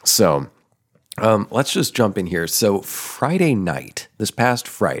So let's just jump in here. So Friday night, this past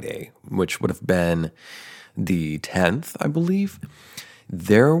Friday, which would have been the 10th, I believe,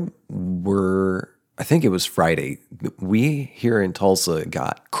 there were, I think it was Friday, we here in Tulsa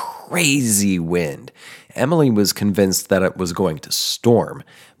got crazy wind. Emily was convinced that it was going to storm,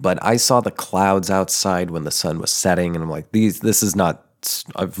 but I saw the clouds outside when the sun was setting, and I'm like, this is not,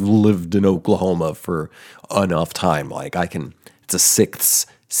 I've lived in Oklahoma for enough time. Like, it's a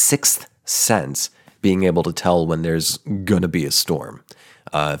sixth sense being able to tell when there's gonna be a storm.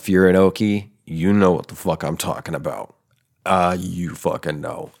 If you're an Okie, you know what the fuck I'm talking about. You fucking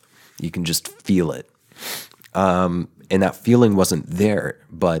know. You can just feel it. And that feeling wasn't there,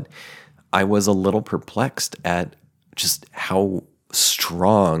 but I was a little perplexed at just how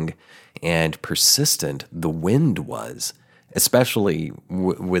strong and persistent the wind was, especially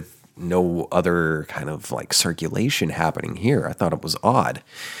with no other kind of like circulation happening here. I thought it was odd.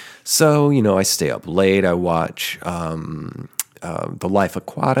 So, I stay up late. I watch The Life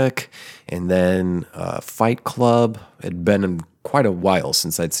Aquatic and then Fight Club. It had been in quite a while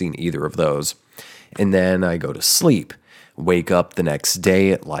since I'd seen either of those. And then I go to sleep, wake up the next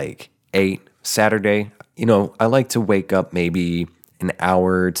day at like 8 Saturday. I like to wake up maybe an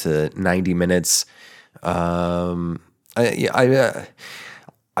hour to 90 minutes.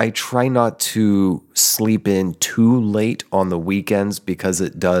 I try not to sleep in too late on the weekends because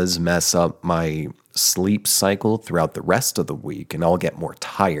it does mess up my sleep cycle throughout the rest of the week, and I'll get more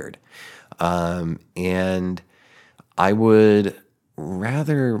tired. And I would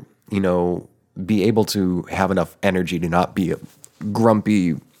rather, be able to have enough energy to not be a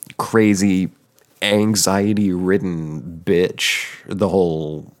grumpy, crazy, anxiety-ridden bitch the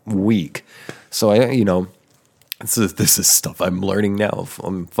whole week. So this is stuff I'm learning now.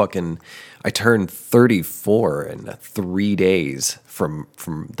 I turned 34 in 3 days from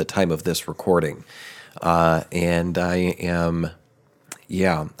the time of this recording. And I am,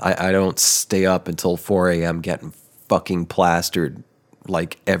 I don't stay up until 4 a.m. getting fucking plastered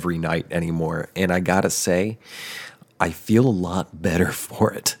like every night anymore. And I gotta say, I feel a lot better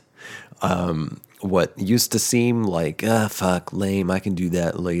for it. What used to seem like, fuck, lame, I can do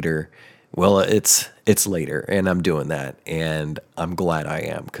that later. Well, it's later, and I'm doing that, and I'm glad I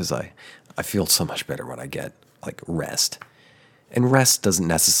am, because I feel so much better when I get, like, rest. And rest doesn't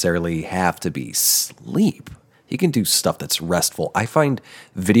necessarily have to be sleep. You can do stuff that's restful. I find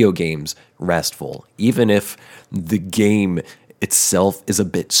video games restful, even if the game itself is a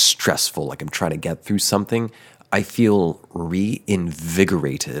bit stressful, like I'm trying to get through something. I feel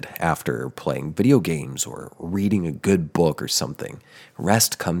reinvigorated after playing video games or reading a good book or something.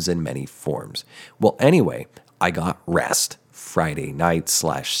 Rest comes in many forms. Well, anyway, I got rest Friday night /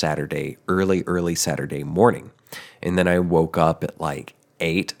 Saturday, early Saturday morning. And then I woke up at like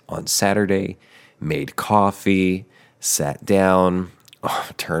 8 on Saturday, made coffee, sat down,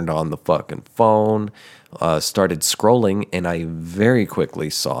 turned on the fucking phone, started scrolling, and I very quickly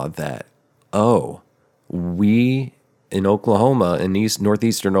saw that, we in Oklahoma, in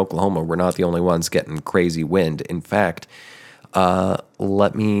northeastern Oklahoma, we're not the only ones getting crazy wind. In fact,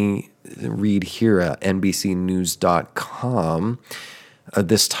 let me read here at NBCnews.com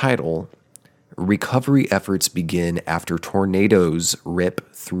this title: Recovery efforts begin after tornadoes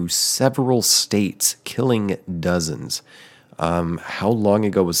rip through several states, killing dozens. How long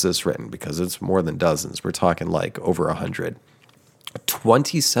ago was this written? Because it's more than dozens. We're talking like over 100.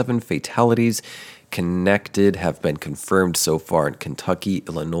 27 fatalities connected have been confirmed so far in Kentucky,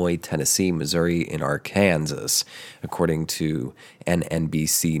 Illinois, Tennessee, Missouri, and Arkansas, according to an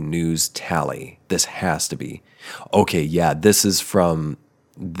NBC News tally. This has to be. Okay, yeah, this is from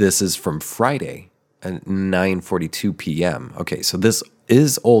Friday at 9:42 p.m. Okay, so this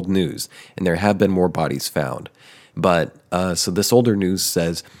is old news, and there have been more bodies found. But so this older news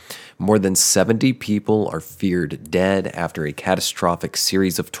says more than 70 people are feared dead after a catastrophic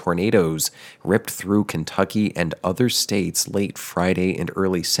series of tornadoes ripped through Kentucky and other states late Friday and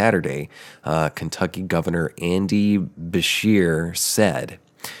early Saturday, Kentucky Governor Andy Beshear said.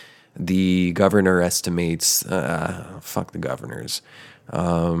 The governor estimates, fuck the governors.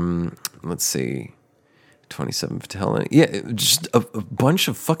 Let's see, 27 fatalities. Yeah, just a bunch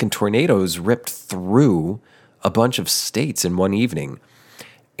of fucking tornadoes ripped through a bunch of states in one evening.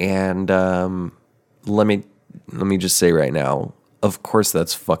 And let me just say right now, of course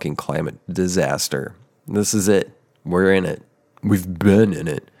that's fucking climate disaster. This is it. We're in it. We've been in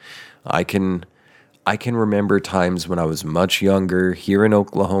it. I can remember times when I was much younger here in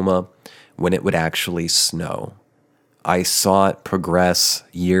Oklahoma when it would actually snow. I saw it progress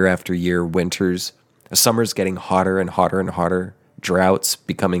year after year, winters, summers getting hotter and hotter and hotter, droughts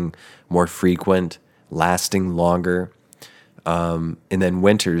becoming more frequent, lasting longer, and then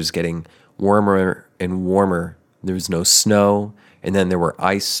winters getting warmer and warmer. There was no snow, and then there were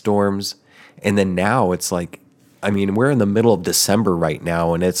ice storms, and then now it's like, I mean, we're in the middle of December right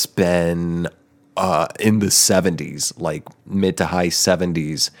now, and it's been in the 70s, like mid to high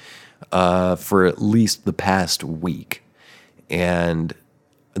 70s, for at least the past week. And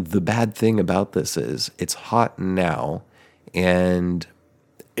the bad thing about this is it's hot now, and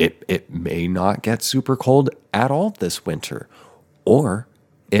it may not get super cold at all this winter, or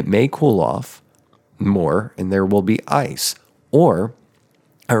it may cool off more and there will be ice. Or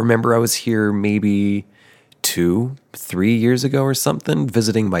I remember I was here maybe 2-3 years ago or something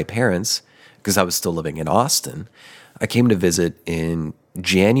visiting my parents because I was still living in Austin. I came to visit in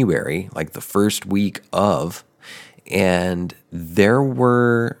January, like the first week of, and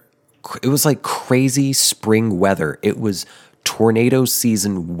it was like crazy spring weather. It was tornado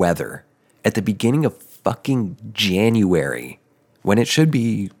season weather at the beginning of fucking January when it should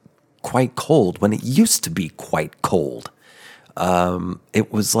be quite cold, when it used to be quite cold.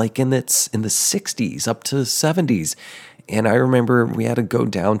 It was like in the 60s up to 70s. And I remember we had to go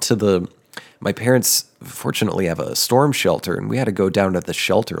down to my parents fortunately have a storm shelter, and we had to go down to the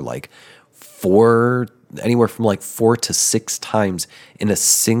shelter like anywhere from like 4 to 6 times in a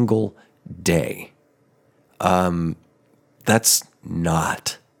single day. That's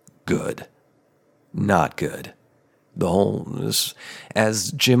not good. Not good.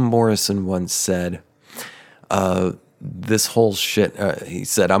 As Jim Morrison once said, this whole shit, he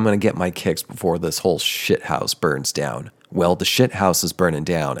said, I'm going to get my kicks before this whole shit house burns down. Well, the shit house is burning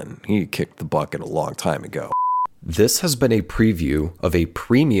down, and he kicked the bucket a long time ago. This has been a preview of a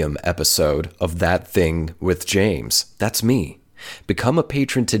premium episode of That Thing with James. That's me. Become a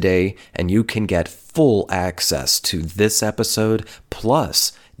patron today, and you can get full access to this episode,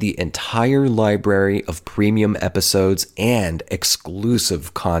 plus the entire library of premium episodes and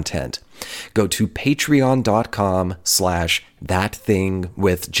exclusive content. Go to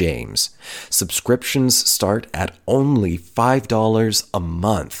patreon.com/thatthingwithjames. Subscriptions start at only $5 a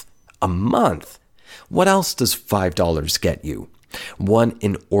month. A month? What else does $5 get you? One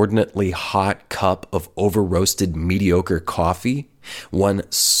inordinately hot cup of over-roasted mediocre coffee? One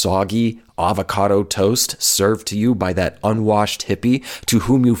soggy avocado toast served to you by that unwashed hippie to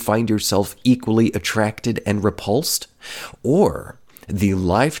whom you find yourself equally attracted and repulsed? Or the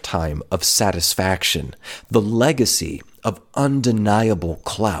lifetime of satisfaction, the legacy of undeniable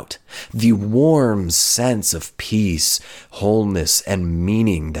clout, the warm sense of peace, wholeness, and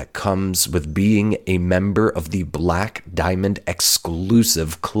meaning that comes with being a member of the Black Diamond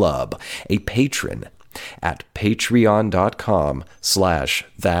exclusive club, a patron at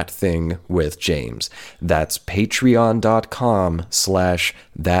patreon.com/thatthingwithjames. That's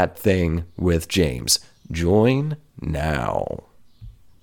patreon.com/thatthingwithjames. Join now.